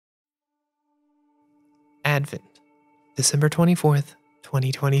Advent, December 24th,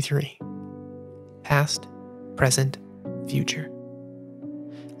 2023. Past, present, future.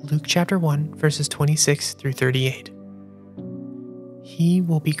 Luke chapter 1, verses 26 through 38. He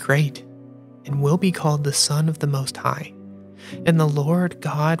will be great and will be called the Son of the Most High, and the Lord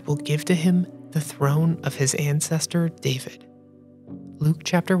God will give to him the throne of his ancestor David. Luke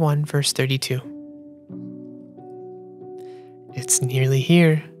chapter 1, verse 32. It's nearly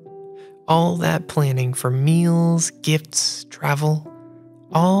here. All that planning for meals, gifts, travel,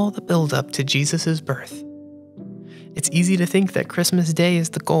 all the build-up to Jesus' birth. It's easy to think that Christmas Day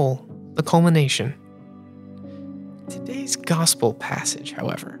is the goal, the culmination. Today's gospel passage,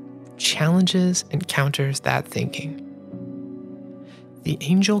 however, challenges and counters that thinking. The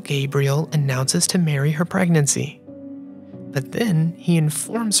angel Gabriel announces to Mary her pregnancy, but then he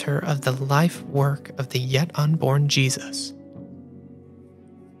informs her of the life work of the yet unborn Jesus.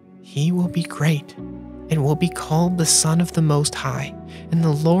 He will be great and will be called the Son of the Most High, and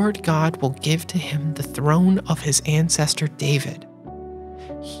the Lord God will give to him the throne of his ancestor David.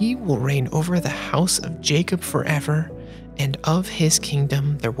 He will reign over the house of Jacob forever, and of his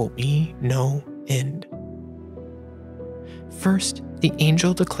kingdom there will be no end. First, the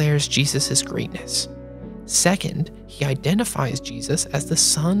angel declares Jesus' greatness. Second, he identifies Jesus as the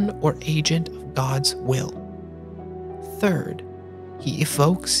son or agent of God's will. Third, he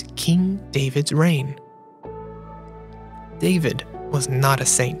evokes King David's reign. David was not a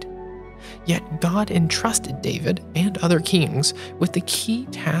saint, yet God entrusted David and other kings with the key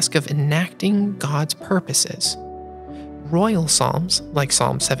task of enacting God's purposes. Royal psalms, like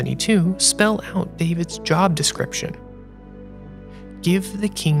Psalm 72, spell out David's job description. Give the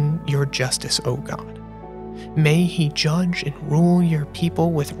king your justice, O God. May he judge and rule your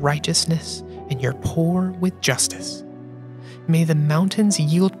people with righteousness and your poor with justice. May the mountains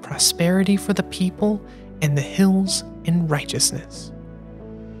yield prosperity for the people and the hills in righteousness.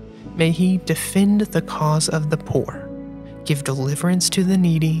 May he defend the cause of the poor, give deliverance to the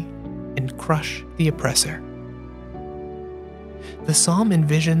needy, and crush the oppressor. The psalm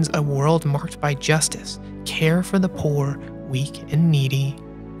envisions a world marked by justice, care for the poor, weak and needy,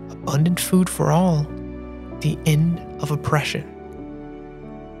 abundant food for all, the end of oppression.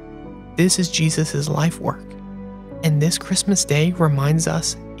 This is Jesus' life work, and this Christmas Day reminds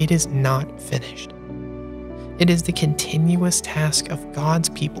us it is not finished. It is the continuous task of God's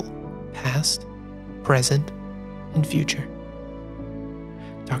people, past, present, and future.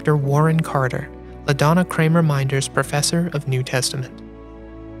 Dr. Warren Carter, LaDonna Kramer Minders Professor of New Testament.